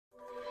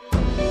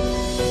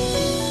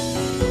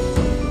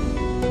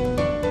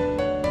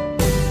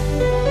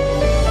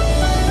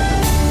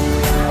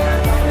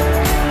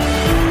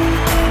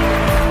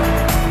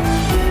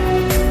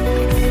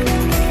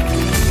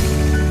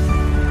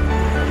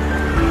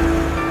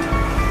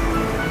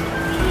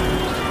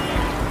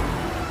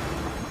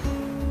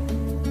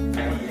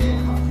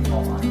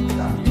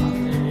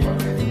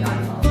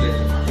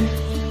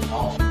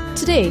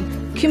Today,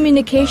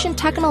 communication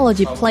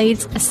technology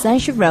plays an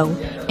essential role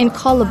in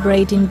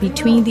collaborating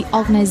between the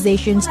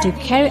organizations to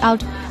carry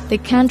out the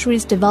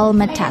country's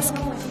development task.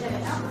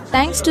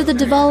 Thanks to the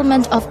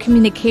development of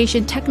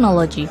communication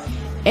technology,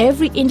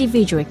 every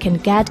individual can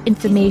get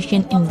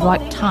information in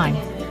right time.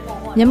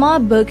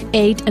 Myanmar Book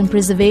Aid and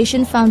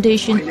Preservation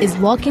Foundation is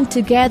working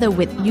together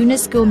with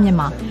UNESCO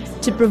Myanmar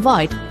to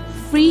provide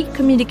free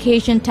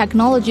communication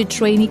technology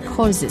training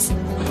courses.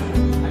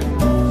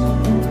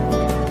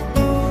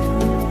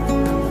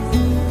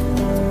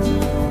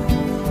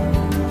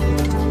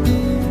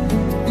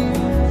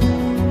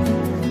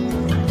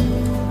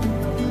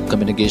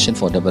 Communication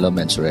for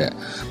Development ဆိုတဲ့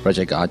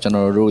project ကကျွန်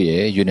တော်တို့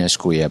ရဲ့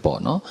UNESCO ရဲ့ပေါ့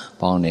နော်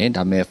ပေါင်းနေ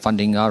ဒါပေမဲ့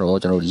funding ကတော့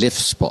ကျွန်တော်တို့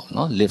LIFT ပေါ့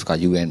နော် LIFT က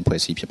UN ဖွဲ့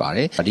စည်းဖြစ်ပါတ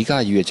ယ်အဓိက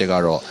ရွေးချက်က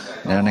တော့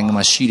နိုင်ငံ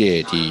မှာရှိတဲ့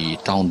ဒီ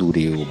တောင်သူ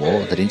တွေကိုပေါ့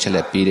သတင်းချက်လ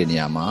က်ပေးတဲ့နေ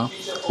ရာမှာ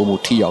ပုံမှု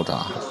ထိရောက်တာ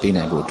ပေး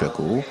နိုင်ဖို့အတွက်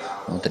ကို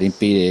သတင်း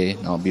ပေးတယ်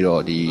နောက်ပြီး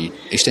တော့ဒီ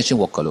extension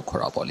worker လို့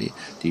ခေါ်တာပေါ့လေ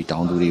ဒီတော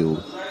င်သူတွေကို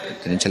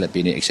သတင်းချက်လက်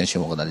ပေးနေ extension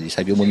worker ဒါဒီ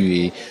စိုက်ပျိုးမှုမျိုး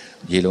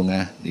ရေလုံင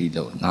န်းဒီ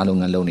ငါးလုံ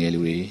ငန်းလုပ်နေတဲ့လူ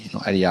တွေ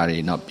အဲ့ဒီအရာတွေ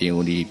နောက်ပြင်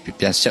ဦးဒီ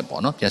ပြန်ဆက်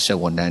ပေါ့နော်ပြန်ဆက်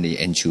ဝန်တန်းတွေ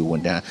NGO ဝ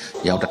န်တန်း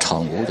ရောက်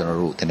1000ကိုကျွန်တော်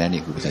တို့တင်တန်းတွေ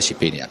ကိုဆက်ရှိ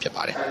ပေးနေတာဖြစ်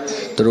ပါတယ်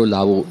သူတို့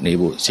လာဖို့နေ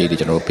ဖို့ဈေးတွေ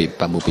ကျွန်တော်တို့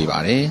ပတ်မှုပေးပါ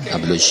တယ်နော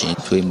က်ပြီးလို့ရှိရင်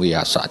ထွေးမွေးရ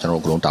စကျွန်တော်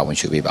တို့အကုန်လုံးတာဝန်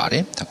ယူပေးပါတ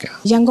ယ်ဟုတ်ကဲ့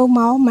ရန်ကုန်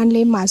မှာမန္တ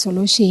လေးမှာဆို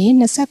လို့ရှိရင်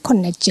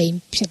28ကြိမ်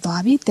ဖြစ်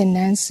သွားပြီတင်တ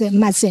န်း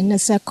မှတ်စဉ်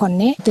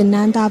28တင်တ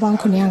န်းသားပေါင်း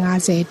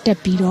950တက်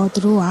ပြီးတော့သူ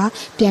တို့က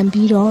ပြန်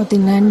ပြီးတော့တ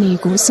င်တန်းတွေ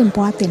ကိုစင်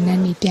ပွားတင်တ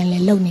န်းတွေပြန်လ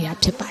ည်လုပ်နေတာ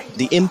ဖြစ်ပါတယ်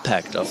The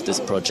impact of this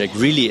project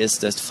really is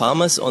that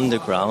farmers on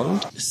the ground,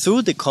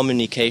 through the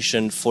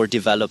communication for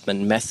development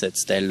methods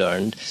they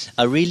learned,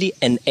 are really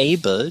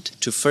enabled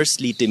to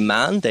firstly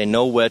demand, they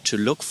know where to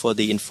look for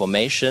the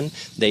information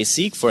they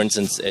seek. For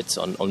instance, it's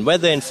on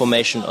weather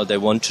information or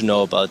they want to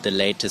know about the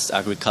latest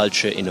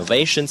agriculture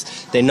innovations.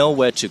 They know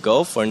where to go.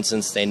 For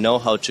instance, they know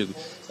how to,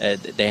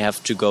 they have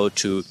to go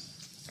to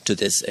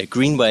this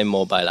Greenway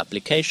mobile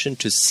application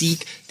to seek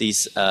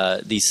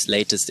these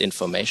latest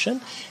information.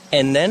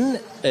 And then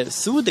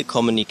through the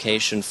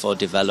communication for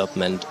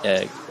development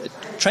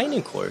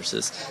training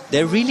courses,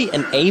 they're really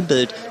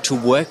enabled to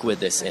work with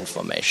this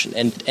information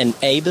and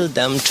enable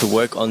them to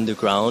work on the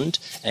ground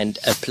and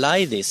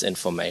apply this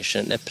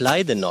information, apply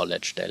the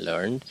knowledge they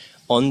learned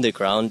on the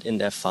ground in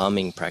their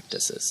farming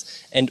practices.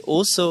 And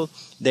also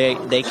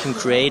they can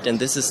create, and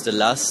this is the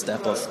last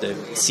step of the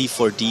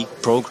C4D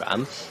program,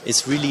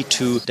 is really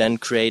to then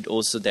create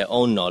also their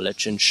own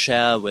knowledge and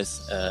share with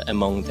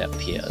among their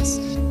peers.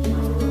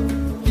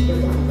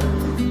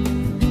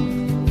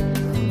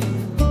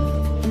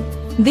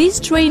 These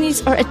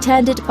trainees are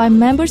attended by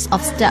members of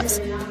staffs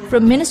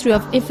from Ministry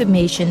of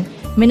Information,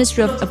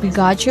 Ministry of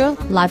Agriculture,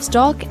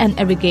 Livestock and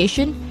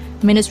Irrigation,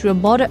 Ministry of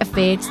Border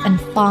Affairs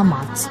and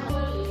Farmers.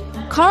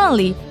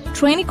 Currently,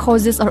 training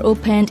courses are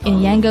opened in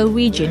Yangon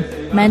region,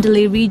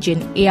 Mandalay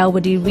region,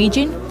 Ayeyarwady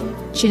region,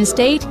 Chin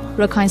State,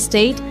 Rakhine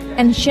State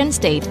and Shan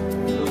State.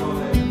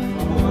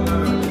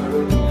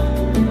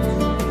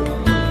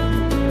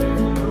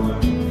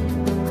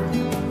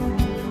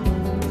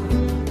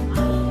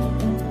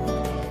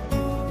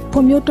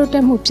 Promote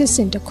them who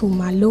present the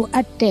Kumalo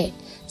at dead.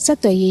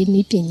 Saturday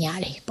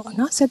Nipinari,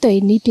 Bona,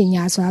 Saturday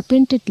Nipinas are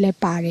printed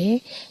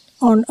lepare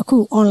on a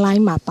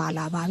online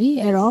mapala bavi,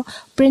 error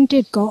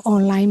printed go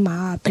online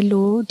ma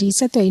below the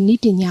Saturday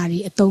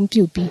Nipinari at Tom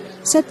Pupi,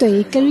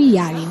 Saturday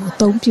Carriari or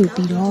Tom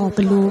Pupi or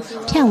below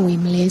can we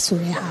Malay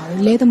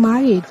Sureha, let the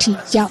Mari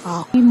teach ya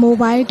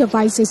mobile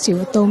devices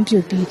to Tom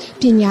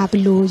Pupi, Pina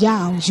below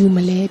ya,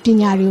 Jumale,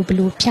 Pinari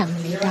below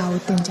Piamle,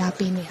 out in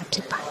Japani at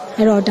Tipa.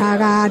 အဲ့တော့ဒါ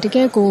ကတက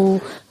ယ်ကို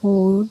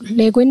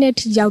လေကွင်းနဲ့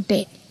ရောက်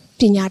တဲ့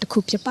ပညာတစ်ခု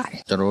ဖြစ်ပါတယ်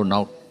ကျွန်တော်တို့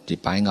နောက်ဒီ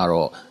ပိုင်းက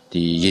တော့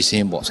ဒီရေးစ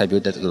င်းပေါ့စိုက်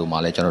ပျိုးတဲ့သူတို့မှ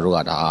လည်းကျွန်တော်တို့က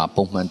ဒါ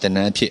ပုံမှန်တင်န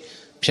န်းဖြ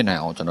စ်နိုင်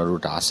အောင်ကျွန်တော်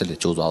တို့ဒါဆက်လက်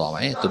ကြိုးစားပါမ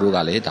ယ်သူတို့က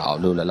လည်းဒါ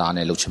လို့လလား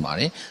နဲ့လုပ်ချင်ပါ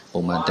တယ်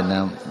ပုံမှန်တင်န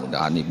န်း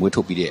ဒါနေမွေး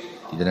ထုတ်ပြီးတဲ့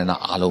ဒီတင်န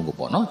န်းအားလုံးကို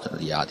ပေါ့နော်ကျွန်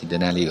တော်ဒီတ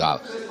င်နန်းလေးက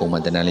ပုံမှ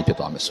န်တင်နန်းလေးဖြစ်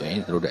သွားမယ်ဆိုရင်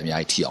သူတို့တွေအ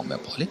များကြီးထိအောင်ပဲ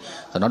ပေါ့လေ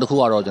နောက်တစ်ခု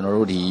ကတော့ကျွန်တော်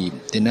တို့ဒီ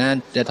တင်နန်း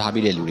တက်ထား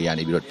ပြီးတဲ့လူတွေက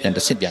နေပြီးတော့ပြန်တ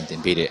စ်စစ်ပြန်တ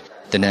င်ပေးတဲ့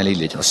တနန်းလေး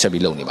လေကျွန်တော်ဆက်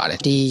ပြီးလုပ်နေပါတယ်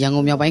ဒီရန်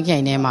ကုန်မြောက်ပိုင်းခရို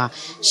င်ထဲမှာ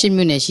10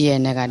မြို့နယ်ရှိတဲ့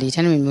နယ်ကဒီထ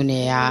န်းတမင်မြို့န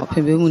ယ်က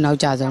ဖွံ့ဖြိုးမှုနောက်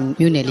ကျဆုံး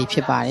မြို့နယ်လေးဖြ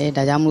စ်ပါတယ်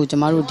ဒါကြောင့်မို့ကျ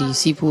မတို့ဒီ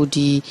C4D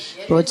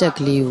project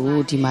ကလေးကို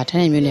ဒီမှာထ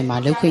န်းတမင်မြို့နယ်မှာ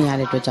လုပ်ခွင့်ရ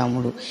တဲ့အတွက်ကြောင့်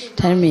မို့လို့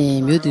ထန်းတမင်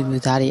မြို့သူ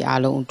မြို့သားတွေ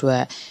အားလုံးအတွ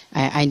က်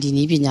ID န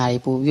ည်းပညာတွေ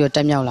ပို့ပြီးတော့တ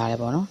က်မြောက်လာတယ်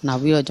ပေါ့နော်နော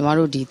က်ပြီးတော့ကျမ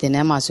တို့ဒီသင်တ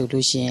န်းမှာဆို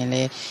လို့ရှိရင်လ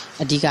ည်း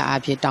အဓိက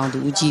အားဖြင့်တောင်သူ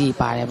ဦးကြီးတွေ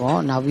ပါတယ်ပေါ့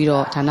နောက်ပြီး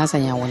တော့ဌာနဆို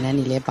င်ရာဝန်ထမ်း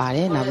တွေလည်းပါတ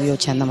ယ်နောက်ပြီး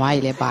တော့ခြံသမား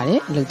တွေလည်းပါတယ်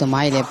အလုပ်သ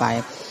မားတွေလည်းပါတ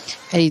ယ်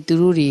အဲ့ဒီသူ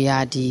တို့တွေက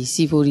ဒီ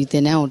C4D သ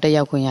င်တန်းကိုတက်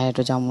ရောက်ခွင့်ရတဲ့အ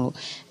တွက်ကြောင့်မို့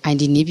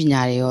ID နည်းပ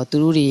ညာတွေရောသူ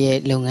တို့တွေရဲ့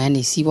လုပ်ငန်း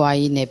တွေစီးပွား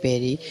ရေးနယ်ပယ်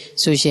တွေ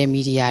social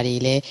media တွေ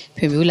လည်း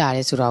ဖွံ့ဖြိုးလာတ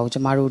ယ်ဆိုတာကိုကျ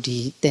မတို့ဒီ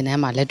သင်တ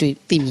န်းမှာလက်တွေ့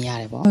သိမြင်ရ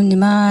တယ်ပေါ့ညီ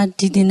မ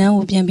ဒီသင်တန်း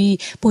ကိုပြန်ပြီး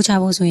ပို့ချ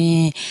ဖို့ဆိုရ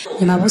င်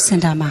ညီမဘုစင်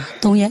တာမှာ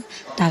3ရက်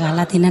ဒါက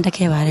လာသင်တန်းတက်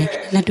ခဲ့ပါတယ်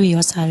လက်တွေ့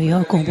ရောစာတွေရော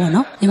အကုန်ပေါ့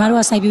နော်ညီမတို့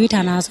ကစိုက်ပျိုးရေး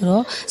ဌာနဆို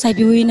တော့စိုက်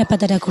ပျိုးရေးနဲ့ပတ်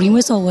သက်တဲ့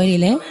Greenway software တွေ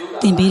လည်း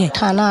သင်ပေးတယ်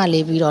ဌာနက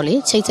လေးပြီးတော့လေ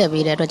ချိတ်ဆက်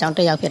ပေးတဲ့အတွက်ကြောင့်တ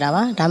က်ရောက်ဖြစ်တာ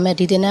ပါဒါပေမဲ့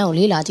ဒီသင်တန်းကို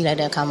လေ့လာကြည့်လိုက်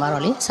တဲ့အခါမှာ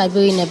တော့လေစိုက်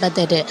ပျိုးရေးနဲ့ပတ်သ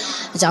က်တဲ့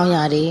အကြောင်းအ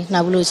ရာတွေ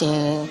နောက်ပြီးလို့ရှိရ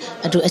င်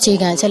အခြေ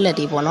ခံအချက်လက်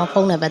တွေပေါ့ ပေါ့နော်ဖု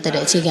န်းနဲ့ပတ်သက်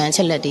တဲ့အခြေခံအချ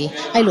က်လက်တွေ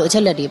အဲ့လို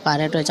အချက်လက်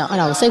တွေပါတဲ့အတွက်ကြောင့်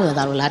အဲ့ဒါကိုစိတ်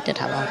ဝင်စားလို့လာ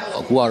တက်ထားပါ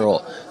အခုကတော့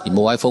ဒီ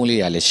mobile phone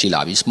လေးရလည်း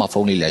ရှိလာပြီ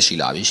smartphone လေးလည်းရှိ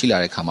လာပြီရှိလာ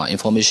တဲ့အခါမှာ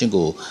information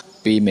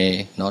ကိုပေး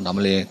မယ်เนา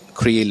ะဒါမှလည်း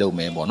create လုပ်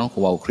မယ်ပေါ့နော်ကို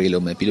ယ့်ဘာကို create လု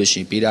ပ်မယ်ပြီးလို့ရှိ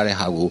ရင်ပေးထားတဲ့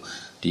ဟာ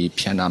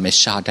ကိုဒီဖြန်တာမယ်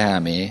ရှာတတ်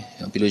ရမယ်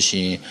ပြီးလို့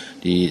ရှိရင်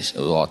ဒီ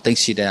သိ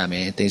သိတတ်ရ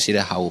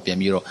မယ်သိသိတဲ့ဟာ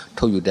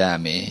ကိုပြန်ပြီးတော့ထုတ်ယူတတ်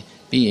ရမယ်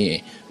ပြီး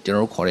ရင်ကျွန်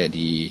တော်တို့ခေါ်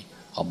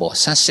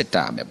တဲ့ဒီပေါ့ဆန်းစစ်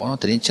တတ်ရ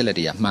မယ်ပေါ့နော်သတင်းချက်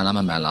လက်တွေကမှန်လား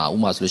မမှန်လားဥပ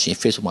မာဆိုလို့ရှိရင်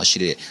Facebook မှာရှိ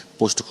တဲ့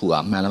post တစ်ခုက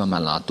မှန်လားမမှ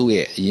န်လားသူ့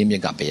ရဲ့အရင်းမြ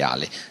စ်ကဘယ်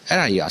ရလဲအဲ့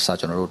ဒါကြီးအစား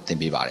ကျွန်တော်တို့သင်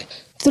ပေးပါတယ်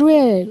သူတို့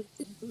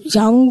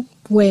ရဲ့ရော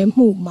င်းဝယ်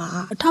မှုမှာ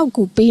အထောက်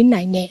အကူပေး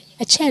နိုင်တဲ့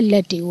အချက်လ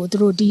က်တွေကိုသူ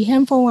တို့ဒီ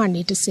handphone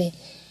ကနေတစ်ဆင့်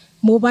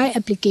mobile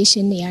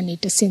application တွေကနေ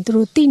တစ်ဆ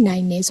င့်သူတို့သိနို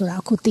င်နေ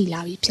ဆိုတာအခုသိလာ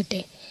ပြီဖြစ်တ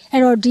ယ်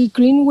အဲ့တော့ဒီ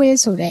greenway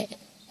ဆိုတဲ့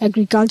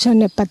agriculture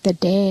နဲ့ပတ်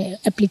သက်တဲ့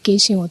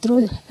application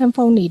ကိုသူတို့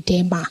handphone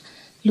တွေထဲမှာ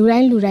လူ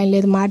တိုင်းလေ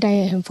သမားတိုင်း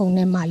ရဲ့ handphone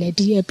ထဲမှာလ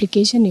ည်းဒီ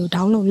application တွေကို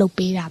download လုပ်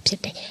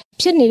ပေးတာဖြစ်တယ်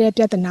ဖြစ်နေ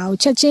တဲ့ပြဿနာ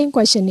ကိုချက်ချင်း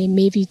question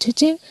တွေမေးပြီးချက်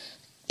ချ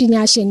င်းပ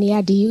ညာရှင်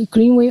တွေကဒီ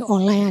greenway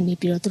online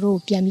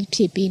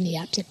ကနေပြီးတော့သူတို့ပြန်ပြီးဖြည့်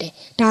ပေးနေတာဖြစ်တယ်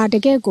ဒါ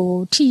တကယ်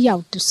ကိုထိရော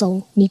က်ဆုံး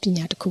နည်း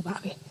ပညာတစ်ခုပါ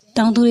ပဲ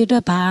တောင်သူတွေ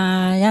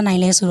အတွက်ဘာရ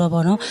နိုင်လဲဆိုတော့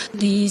ပေါ့နော်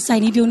ဒီ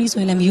စိုက်နီးပြုံးနီး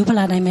ဆိုရင်လည်းမျိုးဖ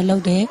လာတိုင်းပဲလု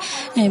ပ်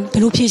တယ်ဘ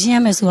ယ်လိုဖြည့်ရှင်းရ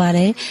မလဲဆိုတာ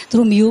လေသူ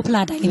တို့မျိုးဖ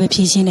လာတိုင်း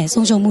လေးပဲဖြည့်ရှင်းတယ်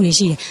ဆုံးရှုံးမှု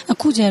တွေရှိတယ်အ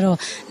ခုကျတော့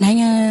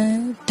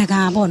နိုင်ငံတ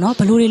ကာပေါ့နော်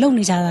ဘယ်လို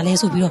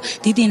တွေလုပ်နေကြတာလဲဆိုပြီးတော့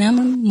ဒီတင်န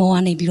န်းမော်က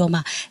နေပြီးတော့မှ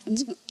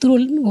သူတို့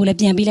ကိုလ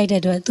ည်းပြန်ပေးလိုက်တဲ့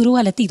အတွက်သူတို့က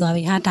လည်း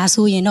တည်သွားပြီဟာဒါ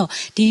ဆိုရင်တော့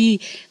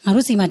ဒီငါ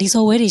တို့စီမှာဒီ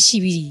software တွေရှိ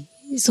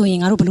ပြီဆို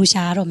ရင်ငါတို့ဘယ်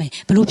လိုရှာရတော့မယ်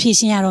ဘယ်လိုဖြ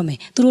ည့်ရှင်းရတော့မယ်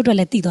သူတို့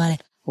အတွက်လည်းတည်သွား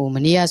တယ်မ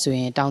နေ့ကဆိုရ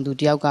င်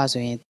တောင်သူတယောက်က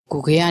ဆိုရင်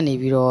ကိုခေး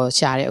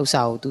ကနေပြီးတော့ရှာတဲ့ဥစ္စာ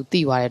ကို तू သိ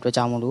သွားတဲ့အတွက်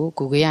ကြောင့်မလို့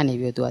ကိုခေး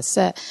ကနေပြီးတော့ तू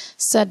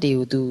ကဆက်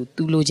တွေကို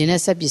तू လိုချင်တဲ့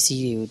ဆက်ပစ္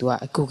စည်းတွေကို तू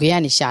ကကိုခေးက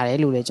နေရှာတယ်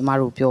လို့လည်းကျ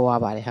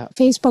မတို့ပြောသွားပါတယ်ဟုတ်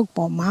Facebook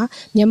ပေါ်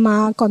မှာမြန်မာ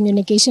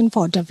Communication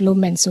for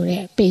Development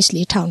ဆိုတဲ့ page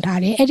လေးထောင်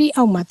ထားတယ်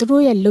အဲ့ဒီအောက်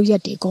မှာသူတို့ရဲ့လုပ်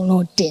ရက်တွေ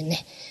အကုန်လုံးတင်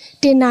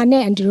တယ်တင်တာ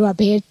နဲ့အန်တီတို့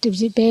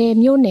ကဘယ်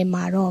မျိုးနယ်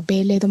မှာတော့ဘ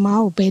ယ်လေသမား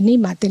ကိုဘယ်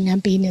နေ့မှာတင်န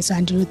န်းပေးနေဆိုအ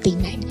န်တီတို့သိ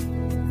နိုင်တ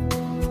ယ်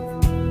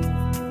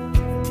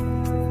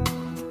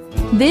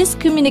This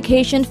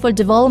Communication for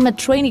Development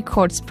training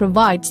course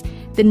provides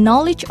the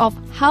knowledge of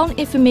how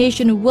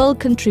information will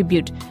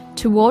contribute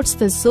towards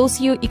the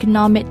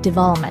socio-economic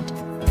development.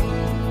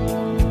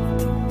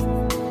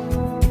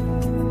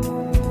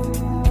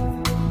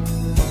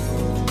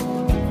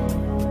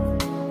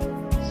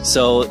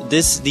 So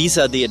these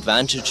are the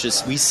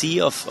advantages we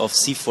see of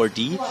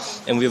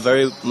C4D, and we're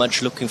very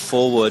much looking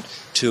forward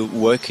to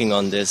working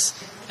on this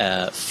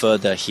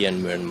further here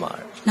in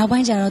Myanmar. နောက်ပို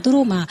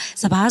င်းကျတော့သူတို့မှာ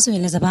စပားဆိုရ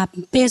င်လည်းစပား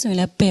ပဲဆိုရင်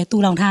လည်းပဲ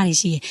တူလောင်ထား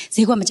ရရှိ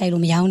တယ်ဈေးကွက်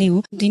မကြိုက်လို့မရောင်းနေ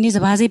ဘူးဒီနေ့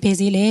စပား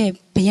ဈေးပဲဈေးလည်း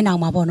ဘရင်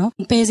အောင်မှာပေါ့နော်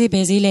ပဲ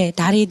ဈေးလ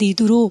ည်းဒါတွေဒီ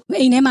သူတို့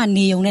အိမ်ထဲ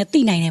မှာနေုံနဲ့တိ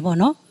နိုင်တယ်ပေါ့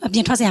နော်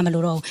အပြင်ထွက်စရာ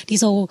မလိုတော့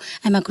ဘူးဒီဆို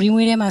အဲ့မှာ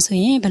greenway ထဲမှာဆို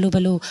ရင်ဘယ်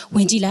လိုဝ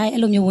င်ကြည့်လိုက်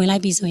အဲ့လိုမျိုးဝင်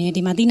လိုက်ပြီဆိုရင်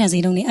ဒီ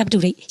မှာတိနံဈေးလုံးတွေ up to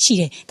date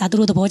ရှိတယ်ဒါသူ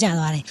တို့သဘောကျ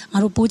သွား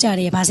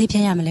တယ်ငါတို့ပိုးကြတယ်ဘာ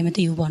ဈေးဖြတ်ရမလဲမ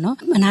သိ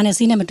ဘူးပေါ့နော်အနာ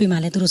နဲ့ဈေးနဲ့မတွေ့မှ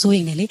လည်းသူတို့စိုး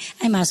ရိမ်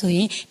တယ်လေအဲ့မှာဆို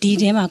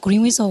ရင်ဒီထဲမှာ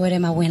greenway software ထဲ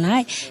မှာဝင်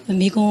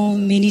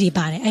လိုက်မေကွန်မင်းကြီးတွေ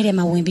ပါတယ်အဲ့ထဲ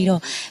မှာဝင်ပြီးတော့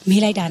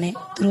မေးလိုက်တာ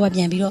နဲ့သူတို့ကပြ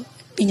န်ပြီးတော့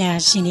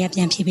ပညာရှင်တွေ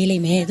ကပြန်ဖြေ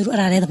ပေးလိမ့်မယ်သူတို့အဲ့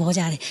ဒါလည်းသဘော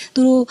ကျ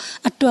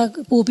တယ်သူတို့အတွက်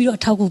ပို့ပြီးတော့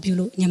အထောက်အကူပြု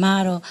လို့ညီ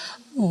မကတော့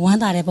ဝမ်း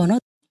သာ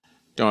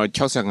တယ်ပေါ့နော်ကျွန်တော်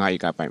65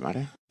ဧကပိုင်ပါတ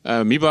ယ်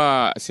မိ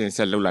ဘအစဉ်ဆ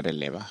က်လောက်လာတဲ့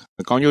လေပါ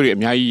ကောင်းကျိုးတွေ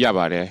အများကြီးရ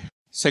ပါ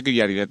တယ်စက်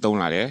ကရိယာတွေလည်းသုံး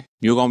လာ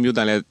တယ်မျိုးကောင်းမျိုးတ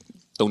န်လည်း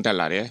သုံး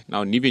တက်လာတယ်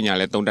နောက်နီး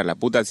ပညာလည်းသုံးတက်လာ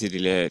ပိုးသက်စီတွေ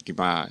လည်းဒီ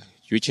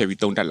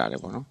မှာရွေးချယ်ပြီးသုံးတက်လာ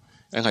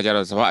တယ်ပေါ့နော်အဲ့ခါကျ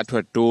တော့စဘာအထွ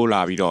က်တိုး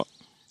လာပြီးတော့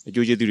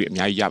အကျိုးကျေးဇူးတွေ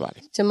အများကြီးရပါ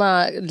တယ်ကျမ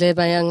လေ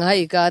ပိုင်က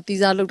9ဧက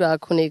တီးစားလောက်တာ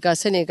9ဧက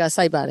10ဧက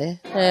စိုက်ပါတယ်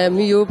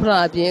မီယိုဖလာ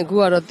အပြင်အခု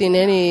ကတော့တင်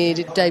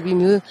နှဲနေတိုက်ပြီး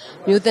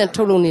မျိုးသက်ထု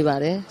တ်လုပ်နေပါ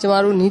တယ်ကျမ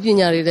တို့နီးပ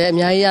ညာတွေလည်းအ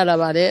များကြီး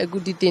ရလာပါတယ်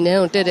အခုဒီတင်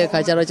နှဲကိုတက်တဲ့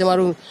အခါကျတော့ကျမ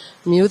တို့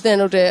မျိုးသက်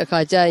လုပ်တဲ့အခါ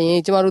ကျ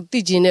ရင်ကျမတို့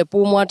သိကျင်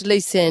တဲ့ပိုးမွားတလိ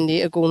ပ်ဆန်တွေ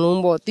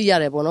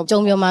အကုန်လုံးပေါ့သိရ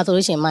တယ်ပေါ့နော်ကြုံပြောမှာ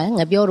ဆိုလို့ရှိ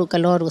ရင်ငပြောတို့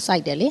ကလောတို့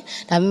စိုက်တယ်လေ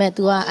ဒါပေမဲ့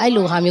तू ကအဲ့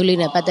လိုဟာမျိုး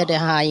လေးနဲ့ပတ်သက်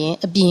တဲ့ဟာရင်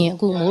အပြင်အ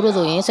ခုမိုးတို့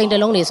ဆိုရင်စိန်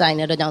တလုံးတွေ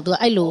စိုက်နေတဲ့အတွက်ကြောင့် तू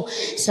ကအဲ့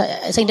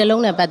လိုစိန်တ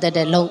လုံးနဲ့ပတ်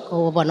သက်တဲ့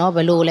လုံဟိုပေါ့နော်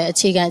ဘယ်လိုလဲ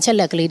အခြေခံချက်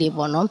လက်ကလေးတွေ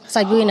ပေါ့နော်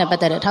စိုက်ပျိုးရေးနဲ့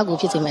ပတ်သက်တဲ့အထောက်အကူ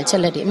ဖြစ်စေမယ့်ချ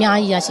က်လက်တွေ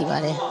အများကြီးရ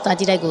ရှိပါတယ်စာ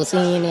ကြည့်တိုက်ကိုစ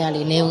င်းရင်းနေရ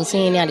လေနေဦး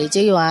စင်းရင်းနေ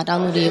ရလေကျေးရွာ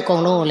တောင်သူတွေ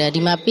အကုန်လုံးကိုလည်း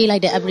ဒီမှာပေး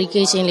လိုက်တဲ့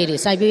application လေးတွေ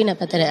စိုက်ပျိုးရေးနဲ့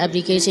ပတ်သက်တဲ့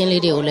application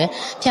လေးတွေကိုလ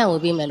ည်းဖြန့်ဝေ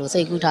ပေးမယ်လို့စိ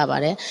တ်ကူးထားပါ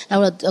တယ်နော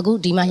က်တော့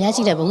အခုဒီမှာ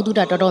ရရှိတဲ့ဘ ഹു တု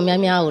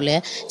ဒတော်တော်များများကို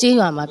လည်းကျေး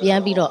ရွာမှာပြန်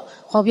ပြီးတော့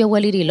ဟောပြောပွဲ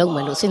လေးတွေလုပ်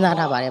မယ်လို့စဉ်းစား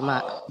ထားပါတယ်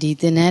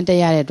မဒီသင်တန်း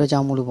တက်ရတဲ့အတွက်ကြော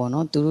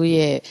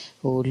င့်မို့လို့ပေါ့နော်သူတို့ရဲ့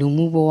လူ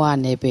မှုဘ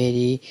ဝနယ်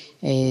ပယ်တွေ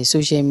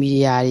social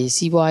media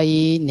တွေစီးပွား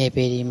ရေးနယ်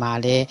ပယ်တွေ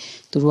မှာလ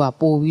ည်းသူတို့က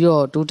ပို့ပြီး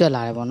တော့တိုး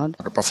တက်လာတယ်ပေါ့နော်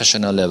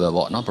professional level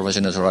ပေါ့နော်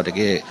professional ဆိုတော့တ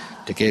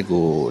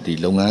ကယ်ကိုဒီ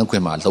လုပ်ငန်းခွ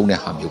င်မှာလုံးတဲ့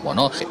ဟာ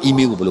မျိုးပေါ့နော်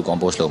email ကိုဘယ်လို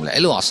compose လုပ်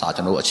မလဲအဲ့လိုအ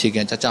စားကျွန်တော်တို့အခြေခံ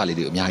ကြ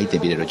လေးတွေအများကြီးသ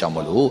င်ပေးတဲ့အတွက်ကြောင့်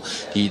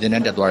မလို့ဒီသင်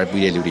တန်း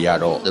တက်သွားပြီးတဲ့လူတွေက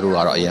တော့သူတို့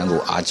ကတော့အရန်ကို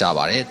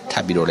အားကြပါတယ်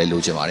ထပ်ပြီးတော့လည်းလို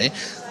ချင်ပါ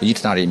တယ်ဝန်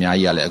ကြီးဌာနတွေ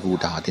အများကြီးကလည်း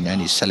အခုဒါသင်တန်း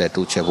တွေဆက်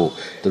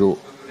လက်တိုးချဲ့ဖို့သူတို့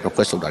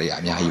request လုပ်တာ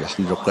တွေအများကြီးပါ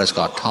ဒီ request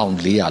က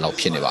1400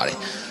လောက်ဖြစ်နေပါတယ်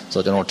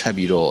ဆိုတော့ကျွန်တော်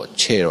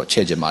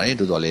ထပ်ပြီးတော့ချဲ့ချင်ပါတယ်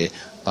တိုးတော့လေ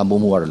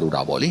ပံ့ပိုးမှုကတော့လို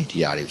တာပေါ့လေဒီ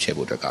အရာတွေချဲ့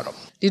ဖို့အတွက်ကတော့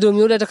ဒီလို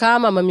မျိုးလည်းတစ်ခါ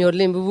မှမမျှော်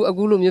လင့်ဘူးအ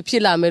ခုလိုမျိုးဖြ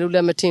စ်လာမယ်လို့လ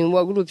ည်းမထင်ဘူး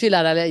အခုလိုဖြစ်လာ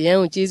တာလည်းအရန်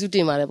ကိုကျေးဇူးတ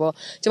င်ပါတယ်ပေါ့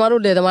ကျမ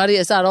တို့လယ်သမားတွေ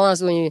အစတော့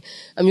ဆိုရင်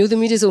အမျိုးသ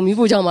မီးတွေဆိုမိ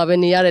ဖို့ကြောင့်မှာပဲ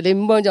နေရတယ်လေ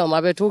မိဖို့ကြောင့်မှာ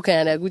ပဲထိုးခံ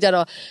ရတယ်အခုကျ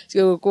တော့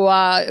ကိုက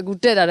အခု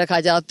တက်လာတဲ့ခါ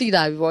ကျတော့တိ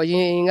လာပြီပေါ့ရ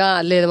င်က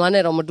လယ်သမား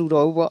နဲ့တော့မတူ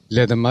တော့ဘူးပေါ့လ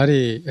ယ်သမား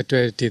တွေအတွ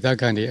က်ဒေသ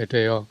ခံတွေအတွ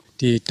က်ရော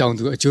ဒီတောင်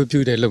သူအကျိုးပြု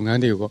တဲ့လုပ်ငန်း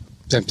တွေကိုပေါ့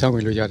ပြန်ဖြောင်းဝ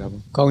င်လို့ရတာ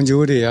ပေါ့ကောင်း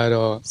ကျိုးတွေက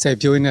တော့စိုက်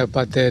ပျိုးရေးနဲ့ပ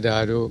တ်သက်တာ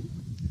တို့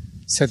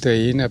ဆက်သွယ်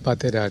ရေးနဲ့ပတ်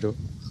သက်တာတို့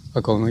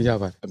အကုန်လုံးရ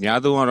ပါတယ်အများ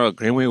ဆုံးကတော့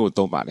green way ကို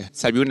သုံးပါတယ်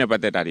စိုက်ပျိုးနဲ့ပ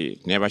တ်သက်တာတွေ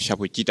နေပါရှာ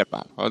ဖွေကြည့်တတ်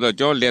ပါဟောတော့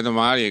ကျွန်တော်လယ်သ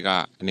မားတွေက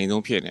အနေ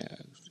ဆုံးဖြစ်နေ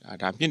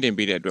ဒါမြင့်တင်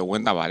ပေးတဲ့အတွက်ဝ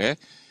မ်းသာပါတယ်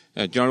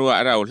ကျွန်တော်တို့က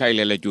အဲ့ဒါကိုလှိုက်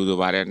လဲကြိုးဆို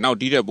ပါတယ်နောက်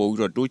တီးတဲ့ပို့ပြီး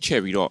တော့တိုးချ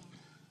က်ပြီးတော့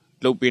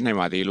လှုပ်ပေးနိုင်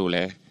ပါသေးလို့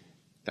လဲ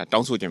ဒါတော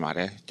င်းဆိုချင်ပါတ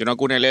ယ်ကျွန်တော်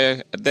ကိုယ်နဲ့လည်း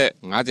အသက်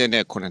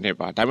59နှစ်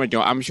ပါဒါပေမဲ့ကျွ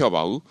န်တော်အမလျှော့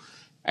ပါဘူး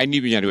အဲ့ဒီ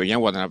ပညာတွေကိုအရ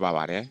င်ဝါသနာပါ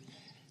ပါတယ်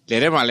လ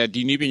ယ်ထဲမှာလည်း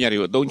ဒီနည်းပညာတွေ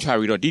ကိုအသုံးချ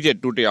ပြီးတော့တီးတဲ့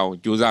တိုးတက်အောင်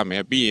ကြိုးစားမ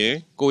ယ်ပြီးရင်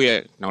ကိုယ့်ရဲ့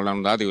နောက်လော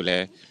င်သားတွေကိုလ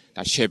ည်း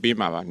ဒါ share ပေး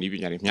မှာပါနည်းပ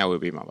ညာတွေမျှဝေ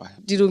ပေးမှာပါ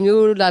ဒီလို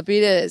မျိုးလာပေး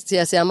တဲ့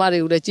ဆရာမတွေ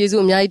ကိုလည်းကျေး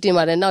ဇူးအများကြီးတင်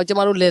ပါတယ်နောက်ကျ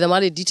မတို့လယ်သ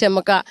မားတွေဒီထက်မ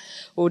က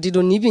ဒီ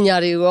လိုနည်းပညာ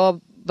တွေရော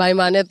ဘိုင်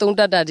မာနဲ့သုံး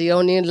တတ်တာတွေ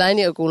ရောနင်း line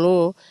တွေအကုန်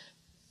လုံး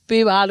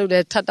ပေးပါလို့လ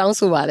ည်းထပ်တောင်း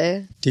ဆိုပါတယ်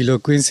ဒီလို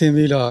ကွင်းဆင်း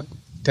ပြီးတော့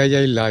တိုက်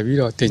ရိုက်လာပြီး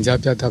တော့တင် जा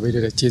ပြသပေး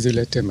တဲ့ကျေးဇူးလ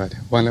ည်းတင်ပါတယ်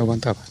ဝမ်းလည်းဝ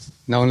မ်းသာပါ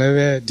နောက်လည်း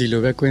ပဲဒီ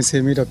လိုပဲကွင်းဆ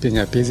င်းပြီးတော့ပ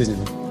ညာပေးစေချင်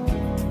တယ်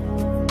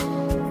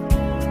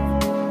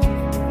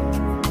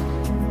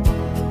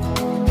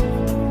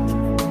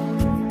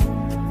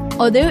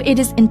Although it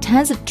is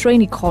intensive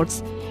training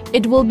course,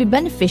 it will be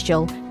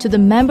beneficial to the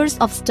members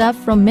of staff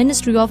from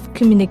Ministry of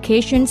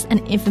Communications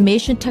and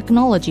Information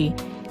Technology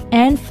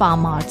and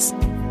farmers.